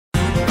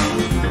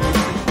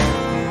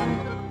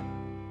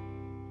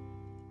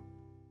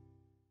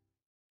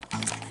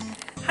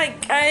Hi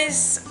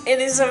guys, it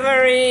is a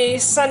very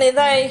sunny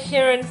day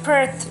here in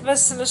Perth,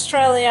 Western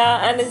Australia,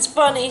 and it's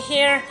Bonnie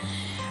here.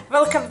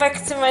 Welcome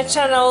back to my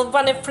channel,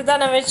 Bonnie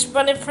Pradanovic,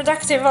 Bonnie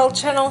Productive old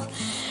channel.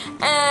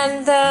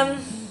 And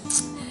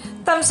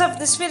thumbs up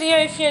this video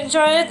if you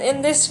enjoy it.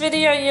 In this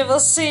video you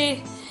will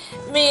see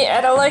me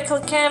at a local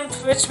camp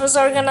which was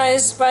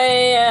organized by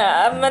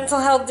a mental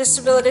health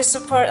disability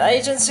support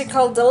agency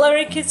called the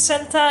Lorikeet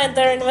Centre, and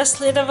they're in West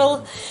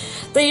Leederville.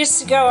 They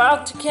used to go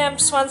out to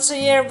camps once a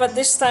year, but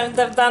this time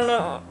they've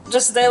done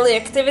just daily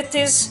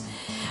activities.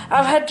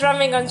 I've had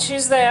drumming on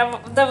Tuesday.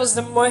 That was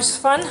the most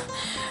fun.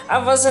 I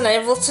wasn't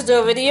able to do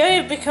a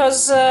video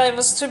because I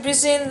was too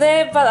busy in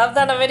there, but I've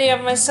done a video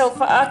of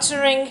myself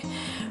archery,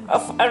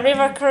 of a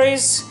river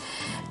cruise,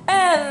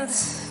 and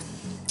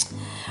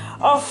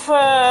of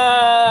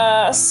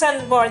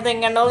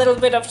sandboarding and a little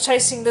bit of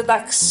chasing the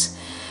ducks.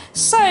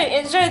 So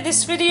enjoy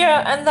this video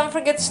and don't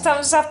forget to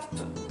thumbs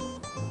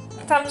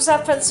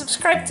up and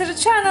subscribe to the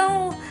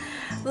channel.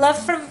 Love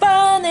from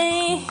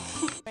Bonnie.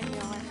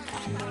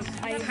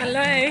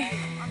 Hello,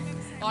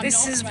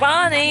 this is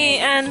Bonnie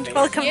and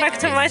welcome back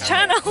to my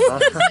channel.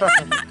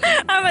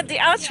 I'm at the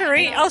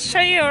archery. I'll show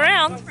you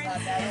around.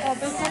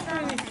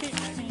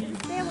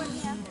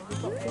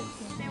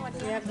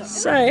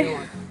 So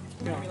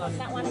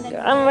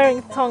I'm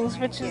wearing tongs,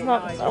 which is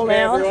not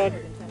allowed.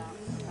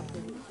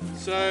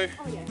 So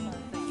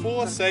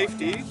for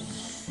safety,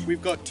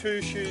 we've got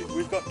two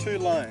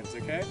lines,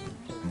 okay?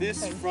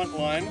 This front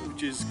line,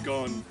 which is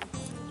gone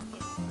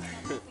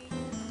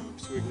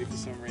swiggly for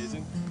some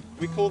reason,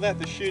 we call that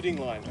the shooting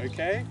line,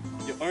 okay?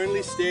 You're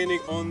only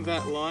standing on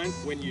that line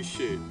when you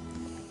shoot.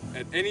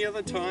 At any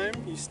other time,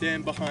 you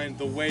stand behind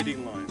the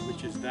waiting line,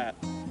 which is that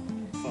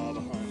far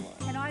behind line.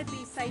 Can I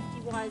be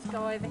safety-wise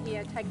go over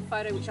here, take a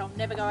photo, which I'll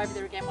never go over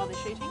there again while they're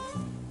shooting?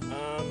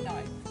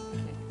 No.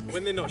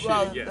 When they're not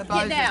shooting, yeah.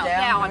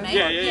 Now I mean.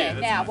 Yeah,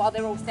 now, fine. while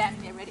they're all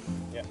standing there ready.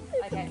 Yeah.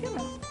 Okay.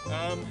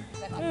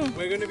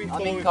 We're going to be I'm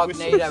following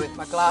incognito whistles. with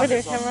my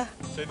glasses on.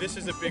 So this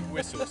is a big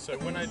whistle. So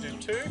when I do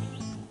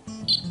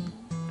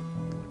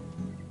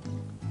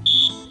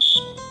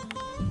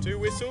two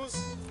whistles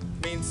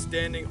means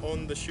standing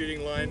on the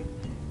shooting line,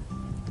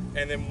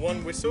 and then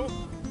one whistle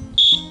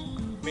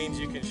means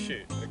you can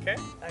shoot, okay?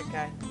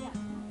 Okay.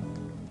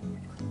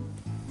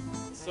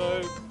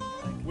 So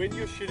when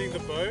you're shooting the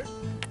bow,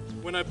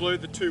 when I blow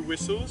the two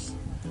whistles,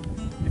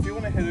 if you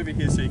want to head over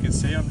here so you can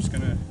see, I'm just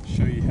going to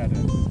show you how to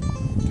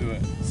do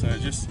it. So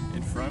just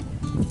in front,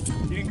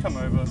 you can come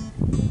over,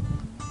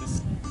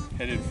 just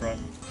head in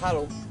front.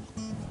 Huddle.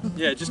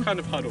 Yeah, just kind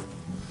of huddle,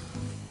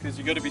 because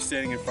you've got to be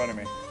standing in front of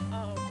me,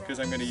 because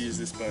I'm going to use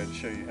this bow to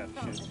show you how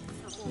to shoot.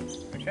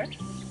 Okay?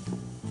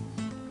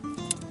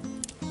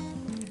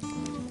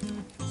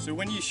 So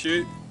when you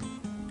shoot,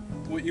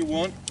 what you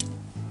want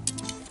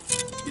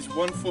is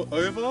 1 foot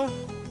over,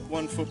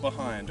 1 foot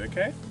behind,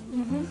 okay?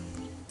 You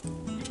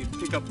can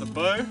pick up the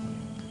bow,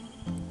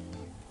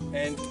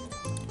 and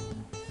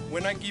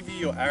when I give you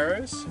your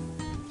arrows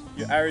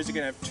are going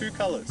to have two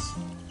colors.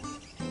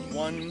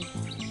 One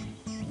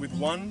with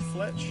one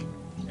fletch,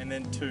 and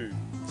then two.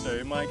 So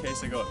in my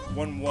case I got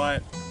one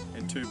white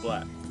and two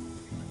black.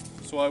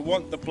 So I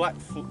want the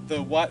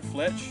white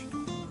fletch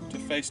to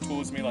face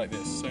towards me like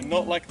this. So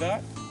not like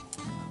that,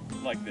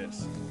 like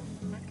this.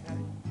 Okay.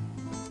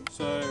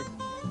 So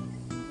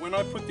when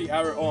I put the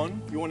arrow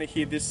on, you want to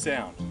hear this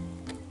sound.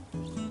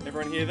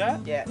 Everyone hear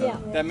that? Yeah.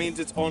 That means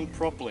it's on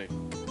properly.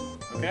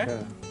 Okay?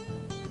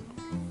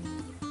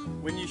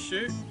 When you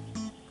shoot,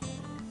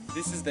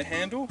 this is the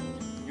handle.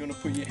 You want to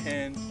put your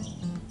hand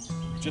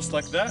just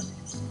like that.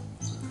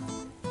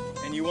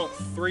 And you want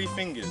 3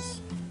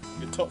 fingers.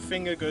 Your top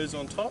finger goes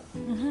on top,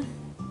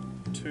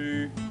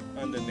 2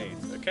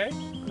 underneath, okay?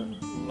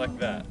 Like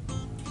that.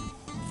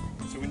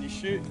 So when you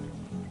shoot,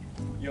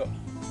 your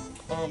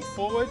arm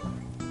forward,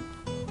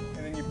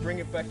 and then you bring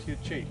it back to your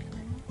cheek.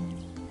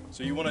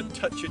 So you want to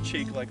touch your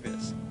cheek like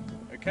this,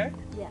 okay?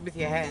 Yeah. With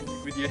your hand.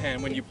 With your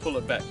hand, when you pull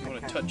it back, you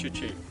want to touch your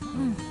cheek.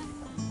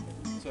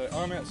 So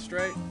arm out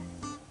straight,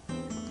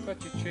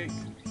 touch your cheek.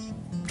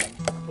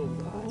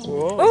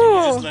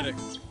 Whoa. You just let it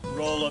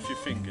roll off your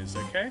fingers,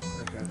 okay?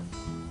 Okay.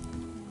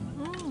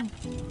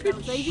 That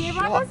was easy,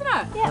 everyone, wasn't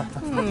it? Yeah.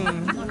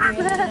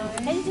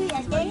 Can you do it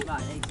again?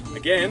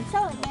 Again?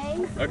 So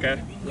again.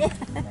 Okay. Yeah.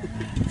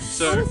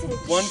 So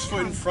 1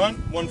 foot in front,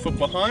 1 foot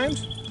behind.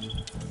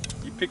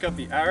 You pick up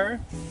the arrow,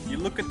 you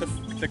look at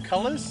the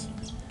colours.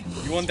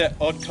 You want that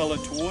odd colour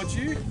towards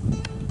you.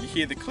 You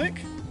hear the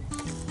click,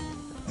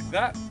 like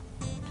that.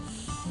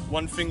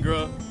 1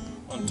 finger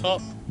on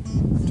top,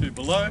 2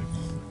 below.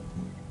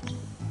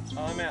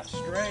 Arm out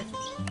straight,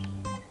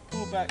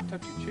 pull back,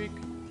 touch your cheek.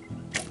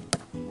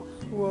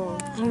 Whoa.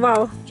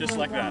 Wow. Just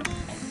like that,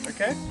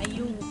 okay? And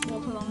you'll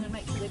walk along and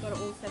make sure they've got it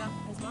all set up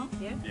as well?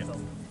 Yeah? Yeah.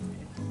 Cool.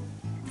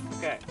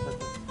 Okay.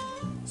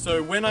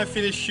 So when I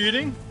finish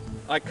shooting,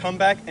 I come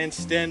back and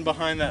stand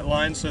behind that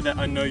line so that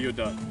I know you're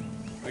done.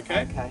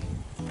 Okay? Okay.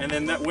 And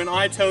then when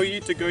I tell you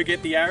to go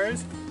get the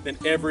arrows, then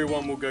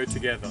everyone will go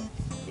together.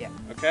 Yeah.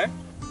 Okay?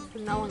 So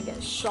no one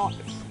gets shot.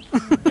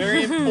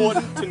 Very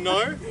important to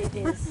know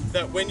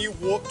that when you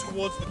walk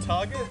towards the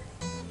target,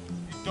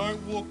 you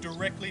don't walk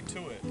directly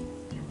to it.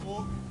 You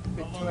walk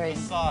along the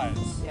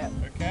sides,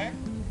 okay?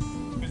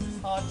 Because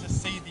it's hard to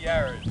see the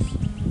arrows.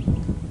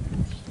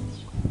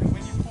 And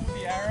when you pull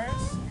the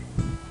arrows,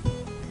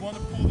 you want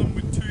to pull them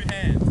with 2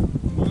 hands.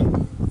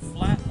 One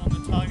flat on the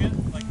target,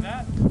 like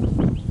that,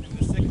 and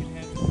the second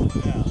hand to pull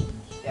it out.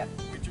 Yeah.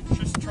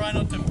 Just try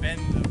not to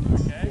bend them,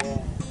 okay?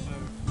 Yeah. So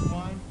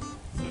 1,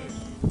 2,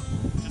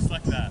 just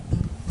like that.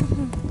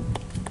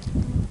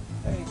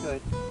 Very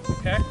good.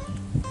 Okay?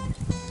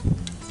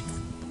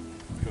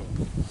 Cool.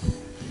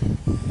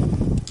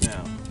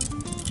 Now,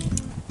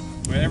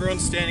 when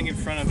everyone's standing in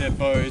front of their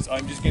bows,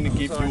 I'm just going to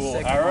give you all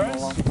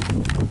arrows,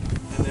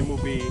 and then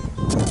we'll be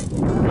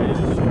ready to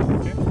shoot,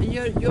 okay? And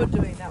you're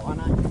doing that one,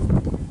 aren't you?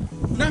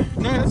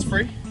 No, that's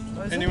free.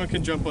 Anyone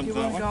can jump onto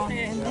that one.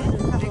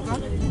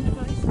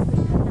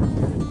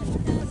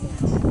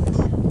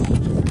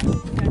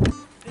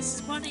 This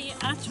is Bonnie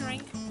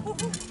archering.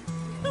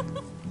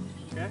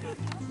 Okay?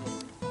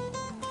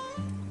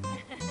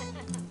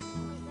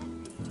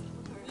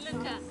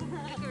 Look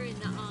her in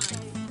the eye.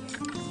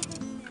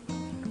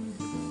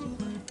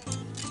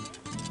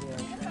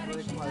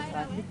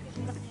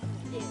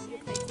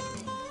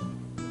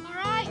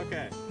 Alright.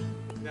 Okay.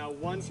 Now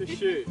one to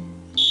shoot.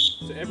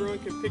 So everyone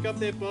can pick up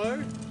their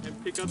bow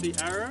and pick up the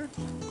arrow.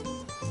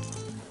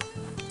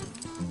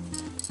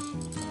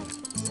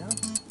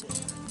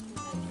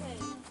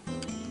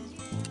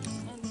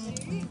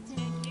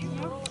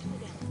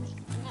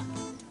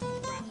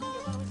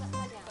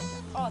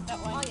 Oh, that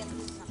way.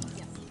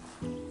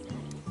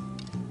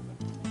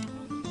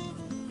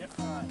 Yep.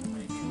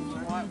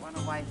 Right one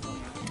away from you.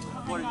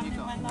 What have you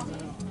got?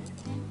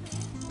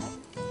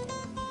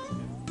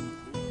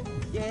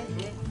 Yeah.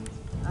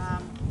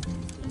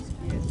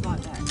 Yeah, it's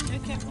like that.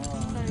 Okay.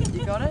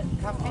 You got it?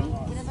 Comfy?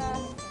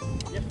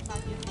 Yep.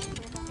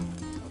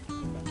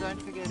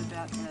 Don't forget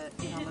about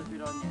the coloured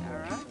bit on your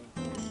arrow.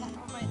 Oh,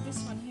 wait, this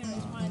one here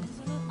is mine,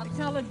 isn't it? The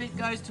coloured bit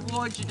goes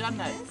towards you, doesn't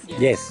it?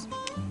 Yes.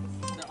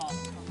 Yeah,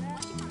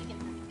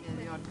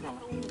 the odd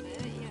colour.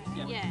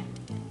 Yeah.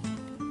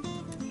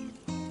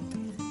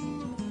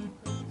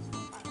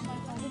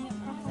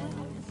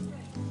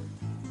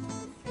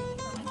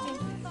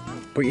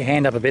 Put your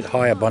hand up a bit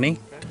higher, Bonnie.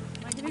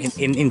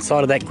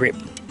 Inside of that grip.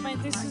 Wait,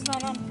 this is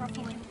not on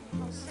properly.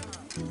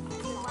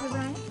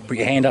 Put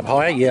your hand up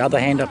higher. Your other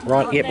hand up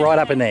right. Yep, right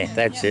up in there.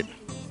 That's it.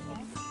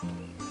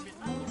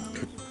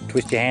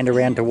 Twist your hand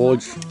around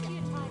towards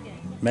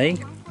me. And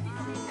you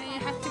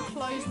have to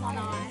close one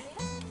eye.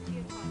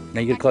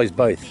 Now you got to close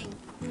both.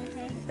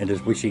 And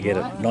just wish you get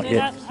it. Not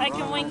yet. I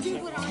can wink.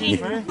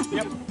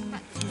 Yep.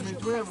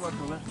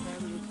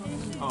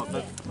 Oh,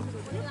 that's...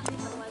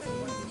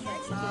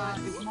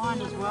 Is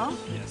mine as well?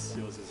 Yes,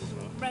 yours is as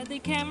well. Ready,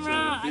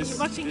 camera? Are you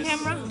watching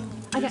camera?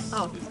 Okay.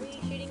 Oh.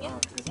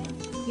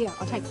 Yeah,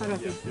 I'll take photo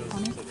of you.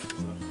 Honest.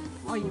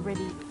 Oh, you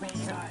ready?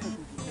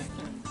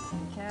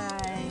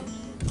 Okay.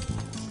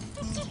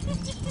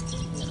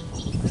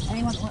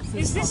 Anyone wants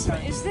Is this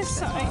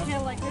okay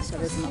like this?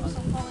 Because it keeps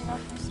on falling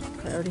off this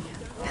thing. priority?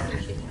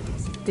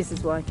 This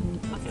is why I can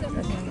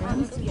rotating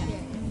around.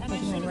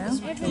 Rotating around.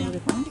 That's really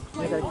fine.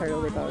 They got to carry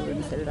all their bows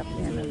and set it up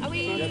again. And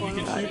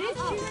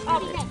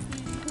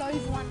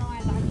Close one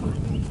eye like we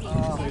need to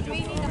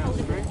hold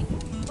it.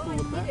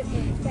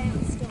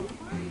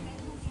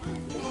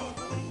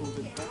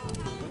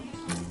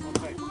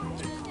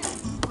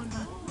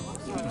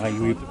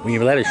 Were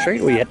you allowed to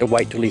shoot, or you had to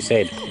wait till he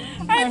said?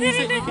 I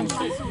didn't even...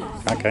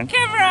 Okay.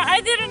 Camera,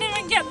 I didn't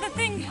even get the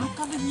thing.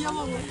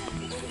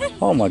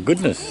 Oh my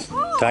goodness,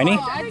 Tony.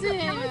 I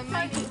didn't even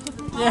make it to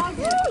the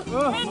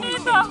Me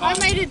neither. I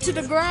made it to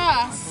the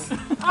grass.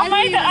 I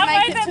made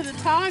it to the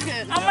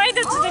target. I made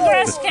it to the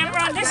grass,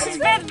 camera. This is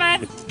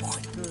bad.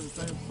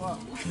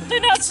 Do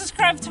not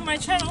subscribe to my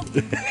channel.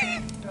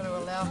 Got to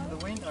allow for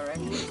the wind, I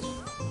reckon.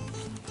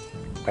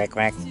 Quack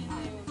quack.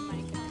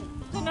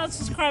 Do not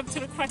subscribe to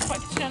the Quack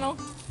Quack channel.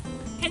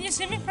 Can you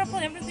see me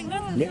properly? Everything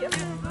good? Yep.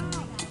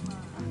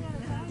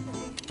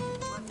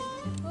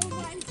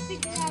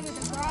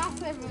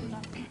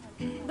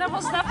 That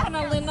was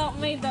definitely not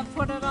me that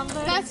put it on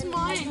there. That's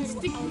mine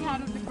sticking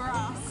out of the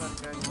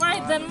grass.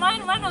 Right, then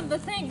mine went on the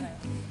thing.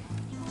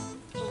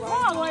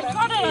 Wow, I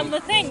got it on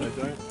the thing.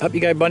 Up you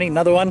go, Bonnie.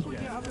 Another one.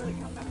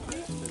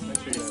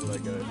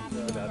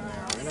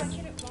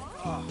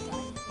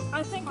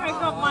 I think I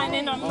got mine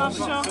in, I'm not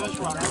sure.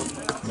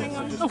 Hang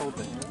on.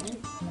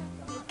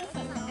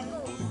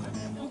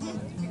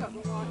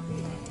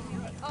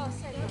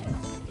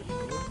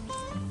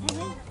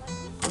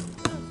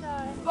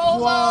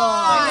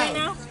 Bullseye!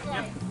 Now?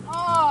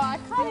 Oh, I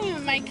can't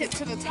even make it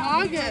to the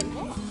target.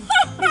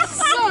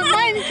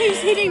 Mine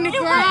keeps hitting the It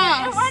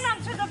grass. went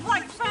onto the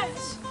black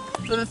fence.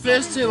 For the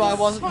first two, I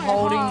wasn't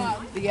holding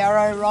the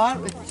arrow right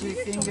with the 2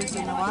 fingers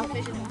in the one. So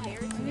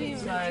they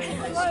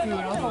screwed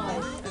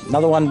off.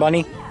 Another one,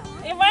 Bonnie.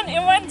 It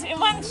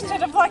went to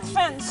the black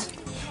fence.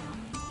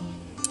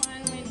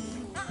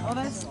 Oh,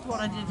 that's what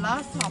I did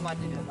last time I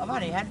did it. I've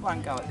only had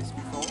one go at this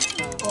before.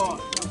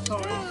 So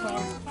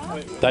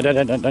Sorry. Don't go.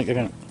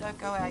 don't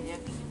go out yet.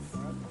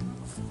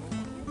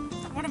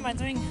 What am I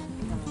doing?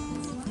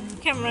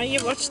 Camera,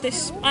 you watch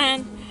this.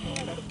 Man,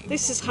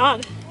 this is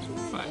hard.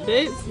 Like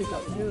this.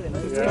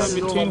 Yeah.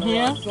 Between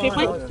here. Can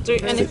I do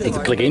anything?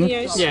 Click in.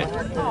 Videos? Yeah.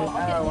 Oh,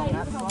 hang on.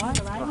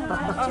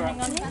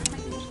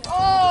 Oh,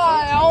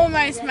 I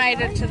almost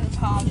made it to the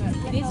target.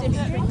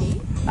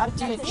 Up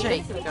to your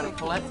cheek. You've got to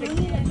pull it.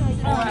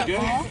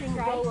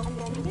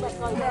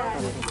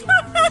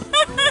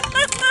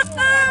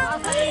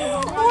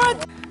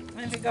 What?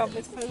 Maybe go a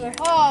bit further.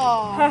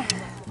 Oh.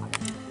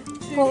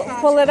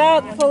 Pull it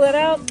out.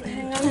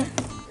 Hang on.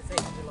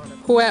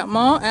 Pull out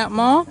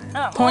more.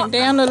 Point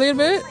down a little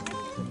bit.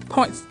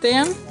 Points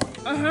down.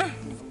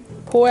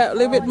 Pull out a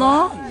little bit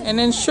more and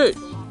then shoot.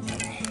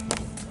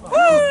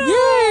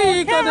 Yay,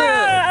 you got it.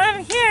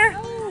 I'm here.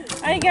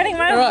 Are you getting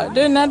my... Alright,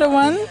 do another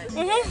one.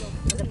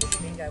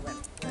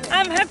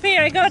 I'm happy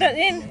I got it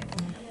in.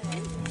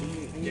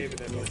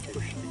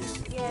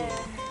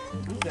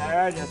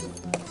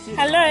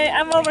 Hello,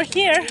 I'm over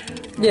here.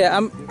 Yeah,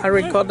 I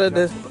recorded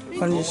this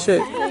when you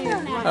shoot.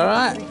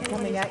 Alright.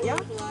 Coming at you.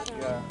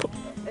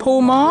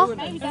 Pull more.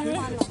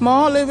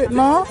 More, a little bit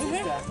more.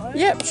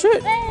 Yep,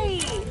 shoot.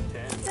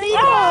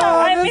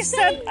 Oh, I missed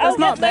it. I'll That's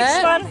not get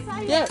next bad.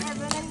 one. Yep.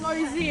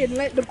 Goes in,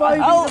 let the bow in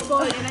the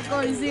bow and it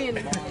goes in.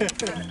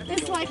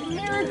 It's like a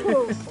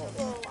miracle.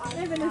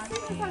 Even as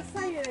soon as I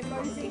say it, it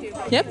goes in.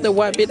 Yep, the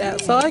white bit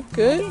outside,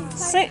 good.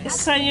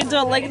 So you do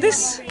it like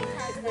this?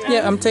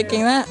 Yeah, I'm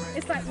taking that.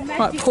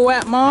 Right, pull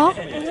out more.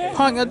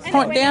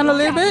 Point down a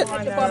little bit.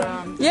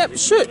 Yep,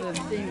 shoot.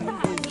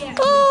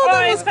 Oh,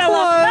 that it was fell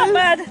off. Not close.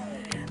 bad.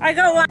 I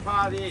got one.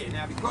 Part of the year.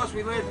 Now, because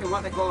we live in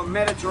what they call a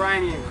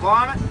Mediterranean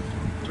climate,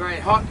 very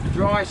hot,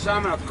 dry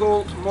summer, a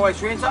cool,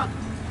 moist winter,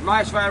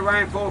 most of our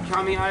rainfall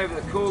coming over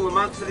the cooler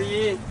months of the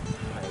year,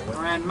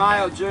 around May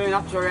or June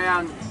up to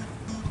around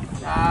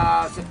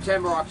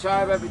September,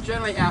 October, but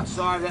generally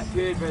outside of that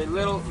period, very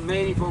little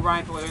meaningful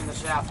rainfall here in the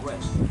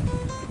southwest.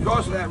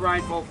 Because of that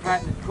rainfall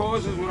pattern, it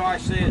causes what I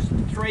see as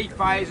 3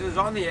 phases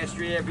on the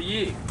estuary every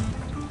year.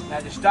 Now,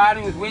 just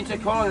starting with winter,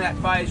 calling that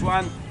phase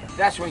 1,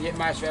 that's when we get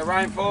most of our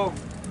rainfall.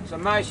 So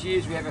most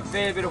years we have a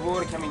fair bit of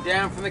water coming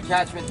down from the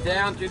catchment,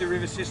 down through the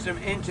river system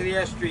into the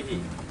estuary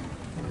here.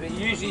 But it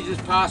usually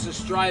just passes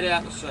straight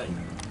out to sea.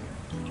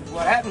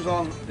 What happens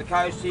on the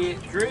coast here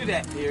through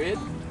that period,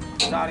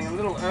 starting a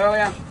little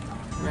earlier,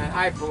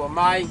 around April or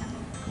May,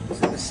 is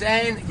that the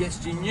sand gets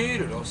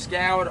denuded or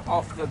scoured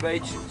off the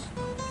beaches.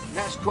 And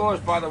that's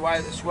caused by the way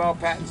that the swell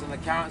patterns and the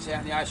currents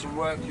out in the ocean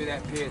work through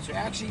that period. So you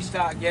actually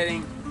start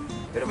getting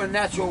a bit of a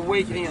natural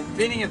weakening and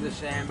thinning of the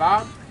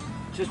sandbar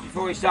just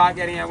before we start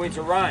getting our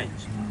winter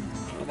rains.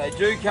 When they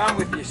do come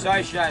with the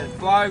associated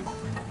flow,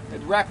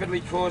 it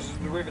rapidly causes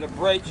the river to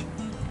breach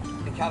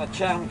and cut a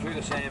channel through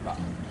the sandbar.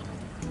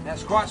 Now,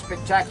 it's quite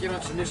spectacular in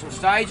its initial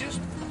stages.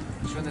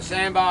 So when the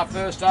sandbar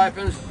first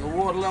opens, the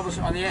water levels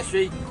on the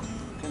estuary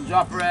can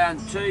drop around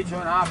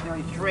 2.5,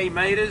 nearly 3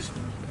 metres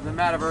in the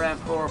matter of around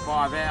 4 or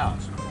 5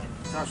 hours.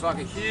 So it's like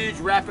a huge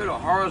rapid or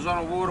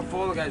horizontal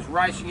waterfall that goes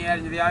racing out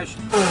into the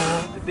ocean,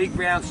 the big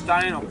brown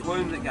stain or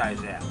plume that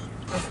goes out.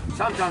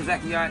 Sometimes that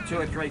can go out 2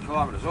 or 3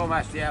 kilometres,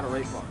 almost the outer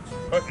reef lines.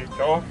 Okay,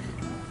 Tom.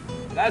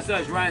 But as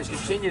those rains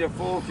continue to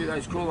fall through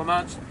those cooler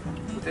months,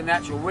 with the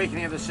natural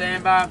weakening of the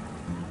sandbar,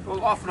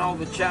 we'll often hold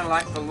the channel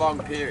open for long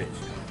periods.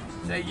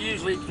 So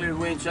usually through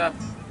winter,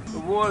 the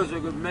waters are a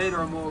good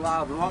metre or more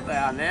lower than what they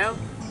are now,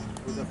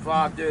 with the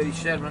flow of dirty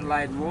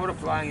sediment-laden water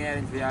flowing out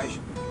into the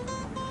ocean.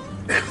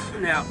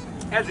 Now,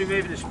 as we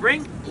move into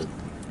spring,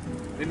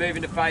 we move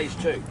into phase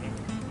 2.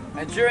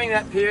 And during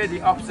that period,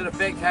 the opposite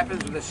effect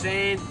happens with the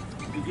sand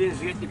begins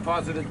to get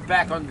deposited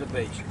back onto the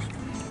beaches.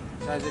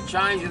 So there's a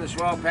change in the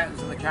swell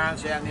patterns and the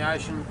currents out in the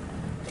ocean.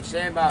 The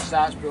sandbar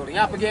starts building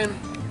up again.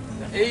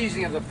 The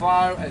easing of the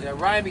flow, as our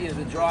rain begins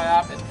to dry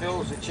up, it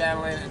fills the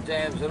channel in and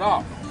dams it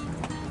off.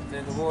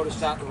 Then the water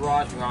starts to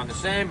rise behind the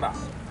sandbar.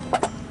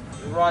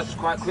 It rises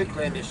quite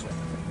quickly initially.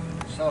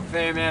 Still a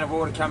fair amount of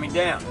water coming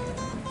down.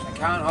 So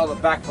can't hold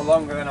it back for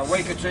longer than a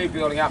week or two,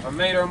 building up a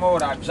metre or more.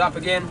 It opens up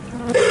again,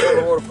 all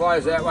the water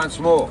flows out once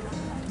more.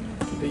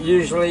 But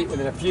usually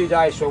within a few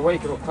days to a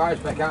week it'll close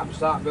back up and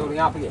start building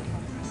up again.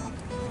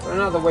 For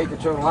another week or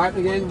two it'll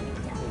open again,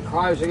 then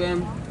close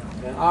again,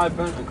 then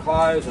open and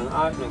close and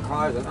open and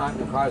close and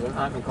open and close and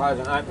open and close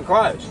and open and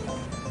close.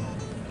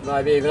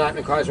 Maybe even open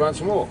and close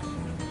once more.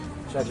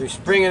 So through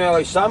spring and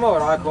early summer,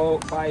 what I call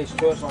phase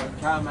 2, it's like it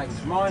can't make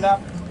its mind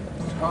up.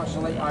 It's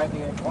constantly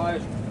opening and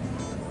closing.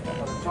 By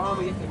the time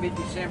we get to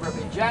mid-December or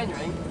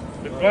mid-January,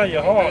 we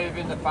move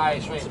into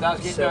phase 3. It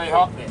does get very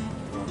hot then.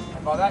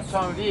 And by that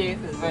time of year,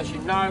 there's virtually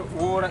no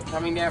water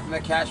coming down from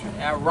the catchment.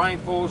 Our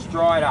rainfall's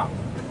dried up.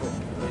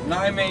 There's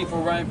no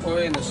meaningful rainfall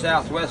in the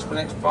southwest for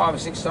the next 5 or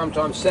 6,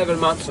 sometimes 7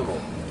 months or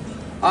more.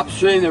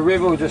 Upstream, the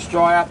river will just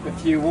dry up a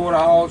few water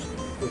holes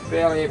with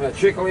barely even a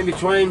trickle in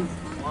between.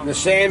 And the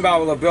sandbar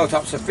will have built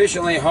up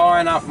sufficiently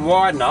high enough and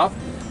wide enough,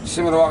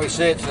 similar to what we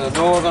see to the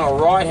northern or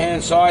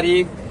right-hand side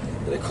here,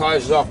 but it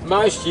closes off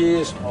most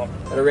years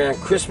at around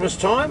Christmas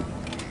time.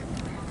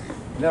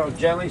 And that'll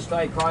generally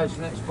stay closed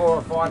for the next 4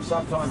 or 5,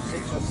 sometimes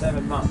 6 or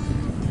 7 months.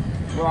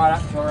 Right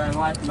up to around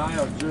late May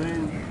or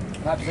June,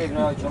 perhaps even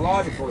early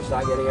July before we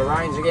start getting the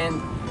rains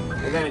again,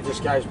 and then it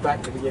just goes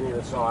back to the beginning of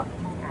the cycle.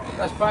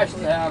 That's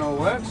basically how it all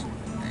works,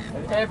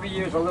 and every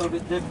year is a little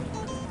bit different.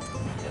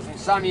 As in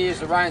some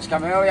years the rains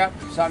come earlier,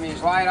 some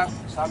years later,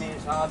 some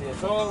years hardly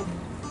at all.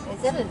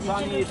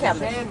 Some years the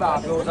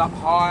sandbar builds up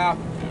higher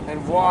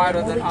and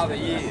wider than other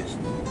years.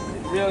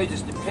 It really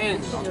just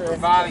depends on the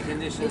prevailing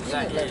conditions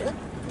that year.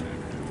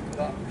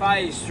 But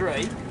phase 3,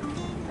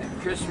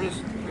 at Christmas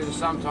through to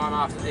sometime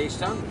after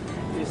Easter,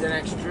 is an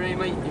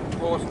extremely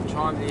important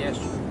time of the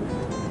estuary.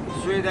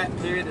 Through that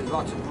period there's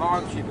lots of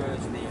migratory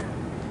birds in the area.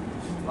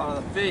 A lot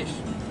of the fish,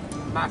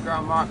 macro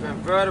and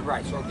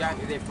microinvertebrates all going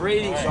through their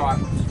breeding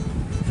cycles.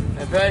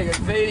 They're very good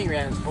feeding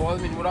grounds for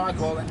them in what I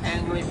call the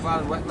annually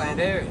flooded wetland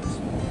areas.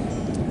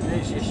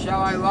 These are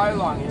shallow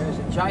low-lying areas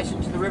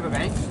adjacent to the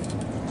riverbanks,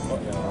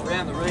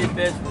 around the reed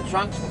beds and the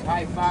trunks of the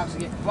paved parks that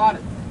get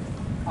flooded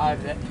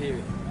over that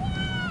period.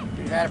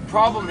 We've had a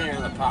problem here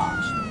in the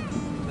past.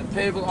 The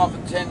people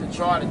often tend to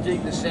try to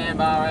dig the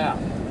sandbar out.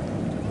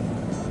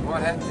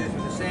 What happens is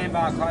when the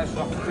sandbar closes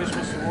off for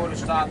Christmas, the waters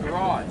start to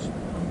rise.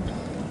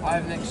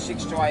 Over the next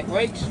 6 to 8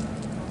 weeks,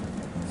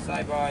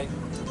 say by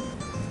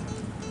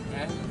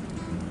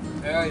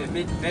early to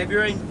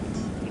mid-February,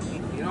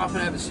 you can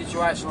often have a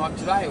situation like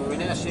today where we're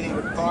now sitting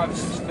at 5 or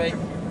 6 feet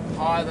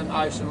higher than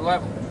ocean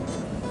level.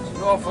 There's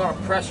an awful lot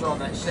of pressure on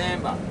that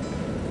sandbar.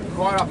 You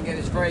quite often get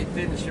this very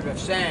thin strip of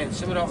sand,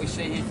 similar to what we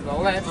see here to the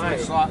left, but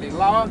slightly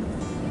lower.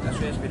 That's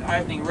where it's been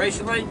opening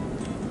recently.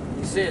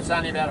 You see it's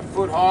only about a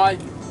foot high,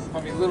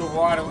 probably a little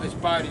wider than this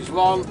boat is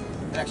long.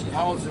 It actually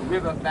holds the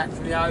river back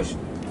to the ocean.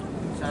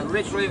 So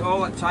literally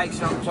all it takes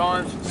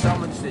sometimes is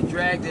someone to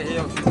drag their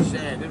heel through the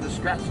sand. It'll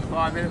scratch for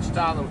 5 minutes,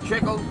 start a little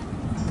trickle.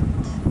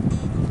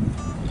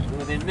 And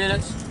within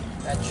minutes,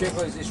 that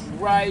trickle is this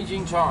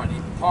raging torrent,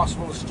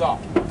 impossible to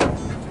stop.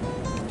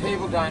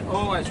 People don't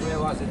always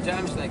realise the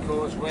damage they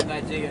cause when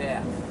they dig it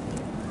out.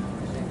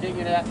 They're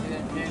digging it out through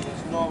that period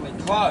that's normally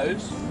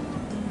closed.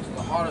 It's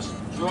the hottest,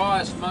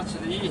 driest months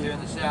of the year here in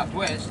the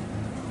southwest.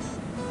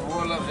 The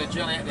water levels are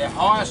generally at their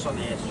highest on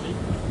the estuary.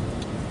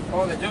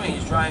 All they're doing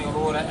is draining all the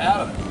water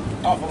out of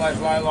it, off of those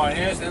low-lying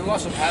areas, and then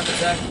loss of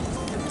habitat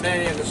and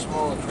many of the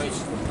smaller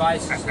creatures, the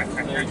bases that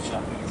feed each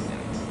other.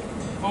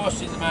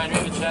 Forced in the main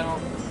river channel,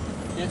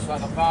 it's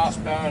like a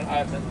vast, barren,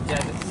 open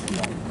desert.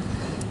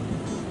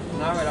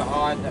 Nowhere to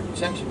hide, no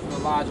protection from the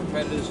larger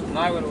predators,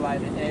 nowhere to lay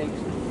their eggs.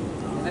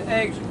 And the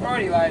eggs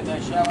already laid in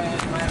those shallow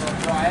areas may as well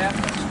dry out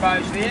and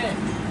expose to the air.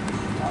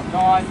 They'll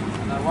die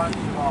and they won't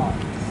survive.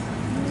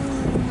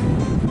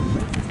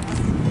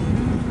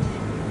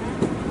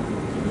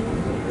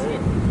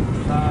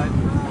 So,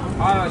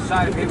 I always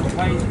say to people,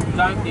 please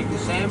don't dig the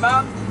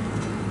sandbar.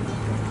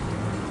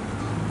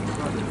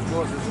 Because it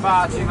causes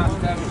far too much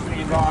damage to the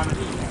environment.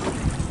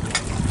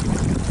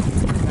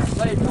 Now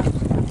see,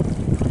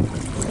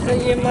 So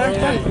you mark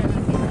them?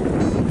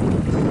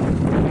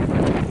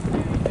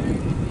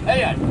 There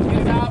you go. We're going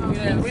to go up, we're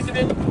going to have a look at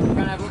it, we're going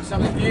to have a look at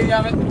some of the beauty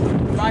of it.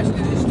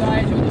 Basically, at this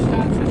stage, I'll just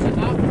start twisting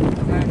up.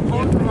 And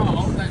put and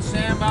roll that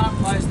sandbar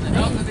placed in the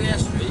health of the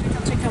estuary.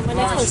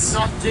 I should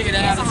not dig it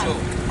out at all.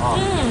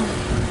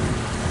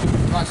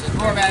 Like I said,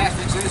 more about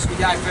aspects of this we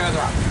go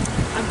further up.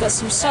 I've got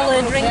some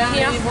solid drink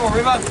here.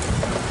 River,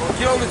 or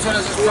Gilberton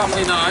as it's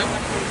properly known.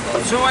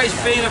 It's always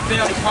been a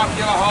fairly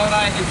popular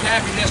holiday and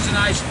camping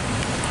destination.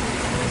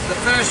 The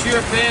first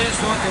Europeans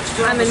thought they'd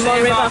stood on the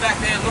sandbar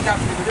back there and look up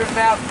to the river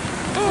mouth.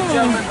 A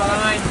gentleman by the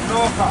name of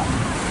Lorikeet.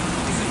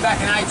 This is back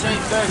in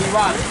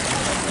 1831.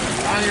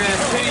 Only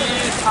around 2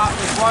 years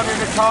after this one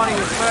river colony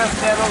was first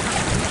settled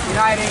in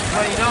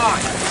 1829.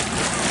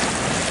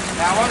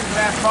 Now it wasn't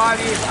about 5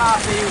 years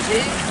after he was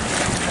here,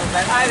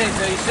 about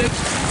 1836,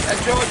 that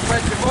George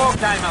Fletcher Moore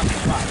came up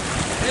this way.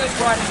 He was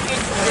quite an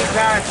interesting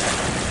character.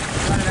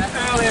 One of our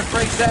earlier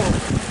free settlers.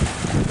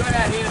 He got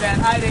out here in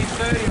about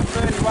 1830 or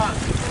 31.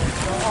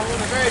 So on one of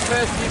the very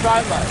first few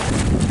boatloads.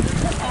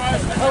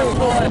 Oh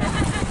boy.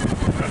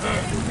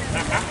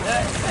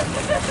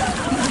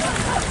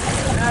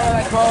 You know what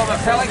they call him, a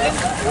pelican?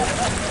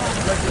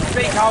 Because his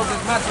beak holds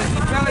as much as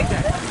his belly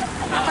can.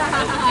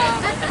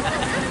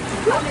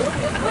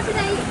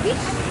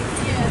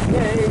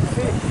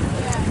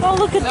 Oh,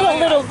 look at that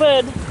little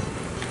bird.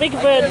 Big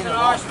bird.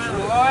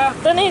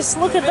 Denise,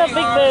 look at that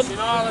big bird.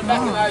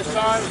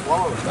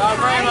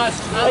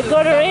 I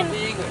got her in.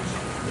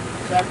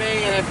 So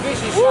being an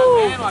ambitious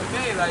young man like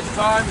me in those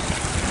times,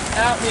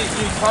 out in these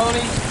new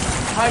colonies,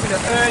 hoping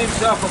to earn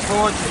himself a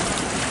fortune.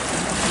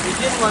 If he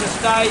didn't want to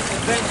stay,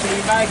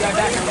 eventually he may go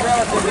back a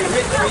relatively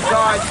rich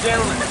retired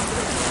gentleman.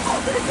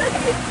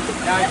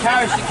 Now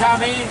encouraged to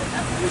come in,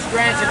 he was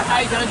granted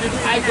 800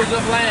 acres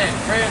of land,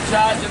 free of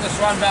charge in the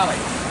Swan Valley.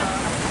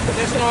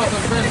 Just north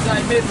of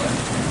present-day Midland.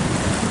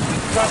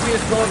 The property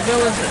is called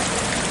Millington.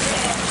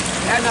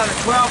 He had another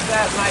 12,000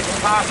 acre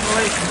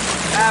pastoral lease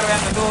out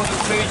around the northern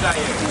Fiji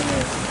area.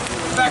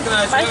 Back in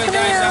those early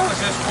days, that was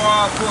just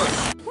wild bush.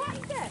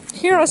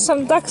 Here are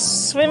some ducks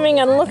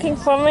swimming and looking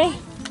for me.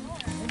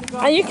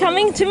 Are you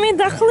coming to me,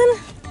 duckling?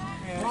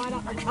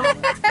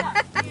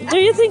 Do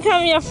you think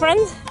I'm your friend?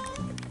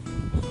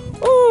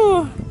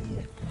 Ooh,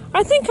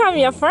 I think I'm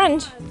your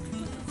friend.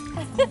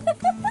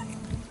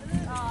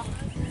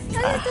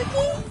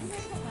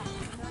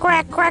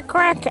 Quack, quack,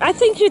 quack. I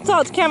think you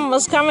thought Cam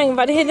was coming,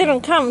 but he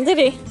didn't come, did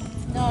he?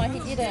 No, he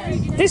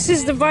didn't. This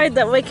is the boat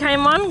that we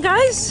came on,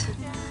 guys.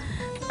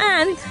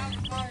 And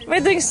we're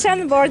doing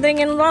sandboarding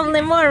in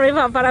Lonely Moor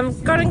River, but I'm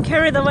getting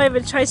carried away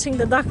with chasing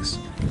the ducks.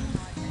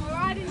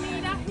 Alright,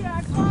 Anita, here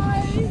I go.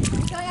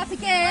 Going up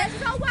again.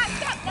 It's all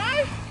whacked up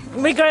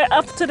though. We go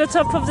up to the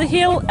top of the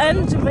hill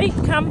and we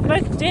come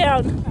back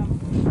down.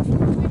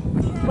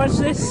 Watch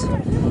this. I'm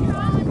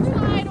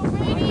tired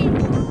already.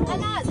 I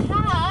know it's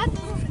hard.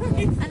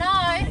 I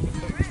know.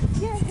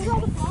 Yeah, there's all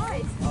the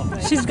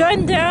flies. She's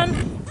going down.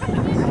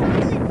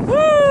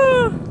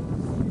 Woo!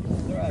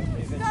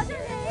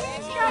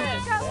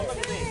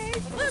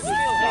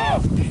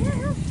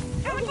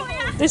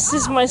 This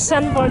is my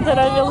sandboard that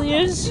I will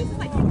use.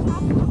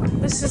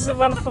 This is the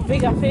one for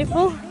bigger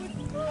people.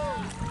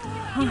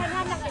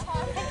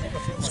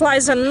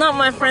 Flies are not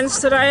my friends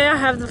today. I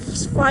have the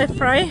fly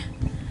spray.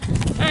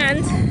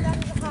 And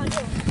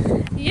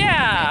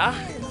yeah,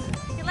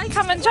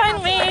 come and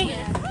join me.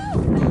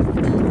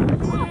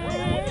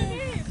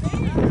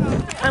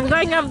 I'm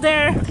going up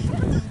there.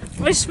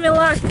 Wish me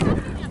luck.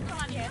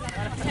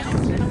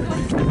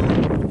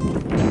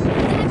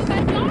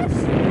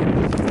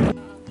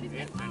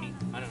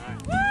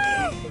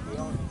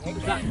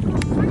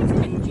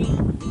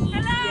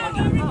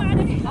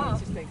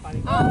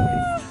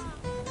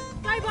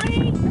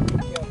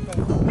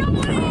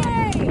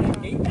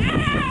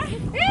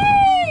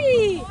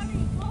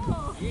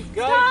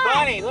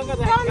 Bunny, look at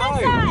that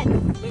go!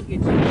 Look at you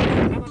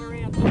coming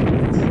around.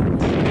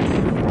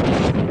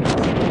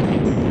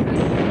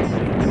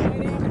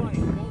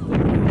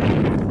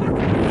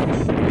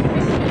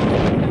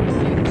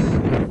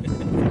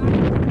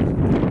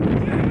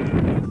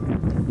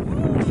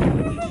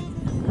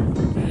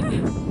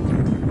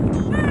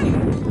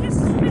 This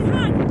has been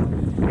fun.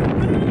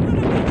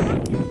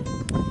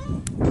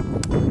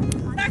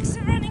 Ducks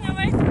are running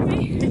away from me.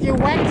 Did you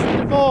wax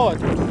the board?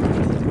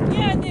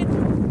 Yeah, I did.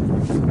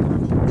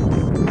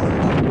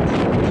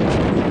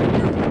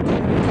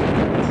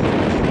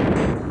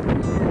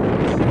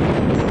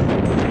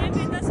 Maybe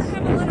it doesn't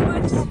have a lot of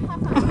wax.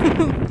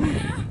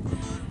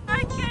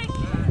 Okay.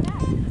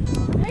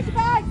 Take your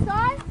bags,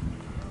 guys.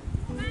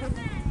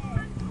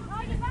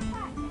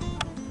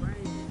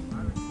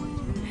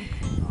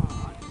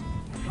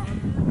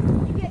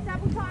 You get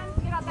double time to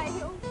get up that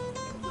hill.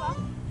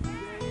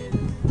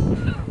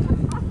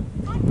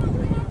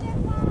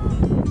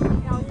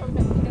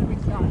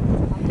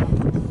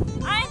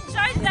 I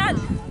enjoyed that,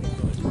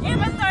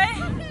 even though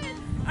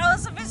I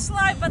was a bit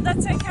slow, but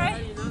that's okay.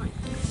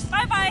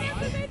 Bye bye.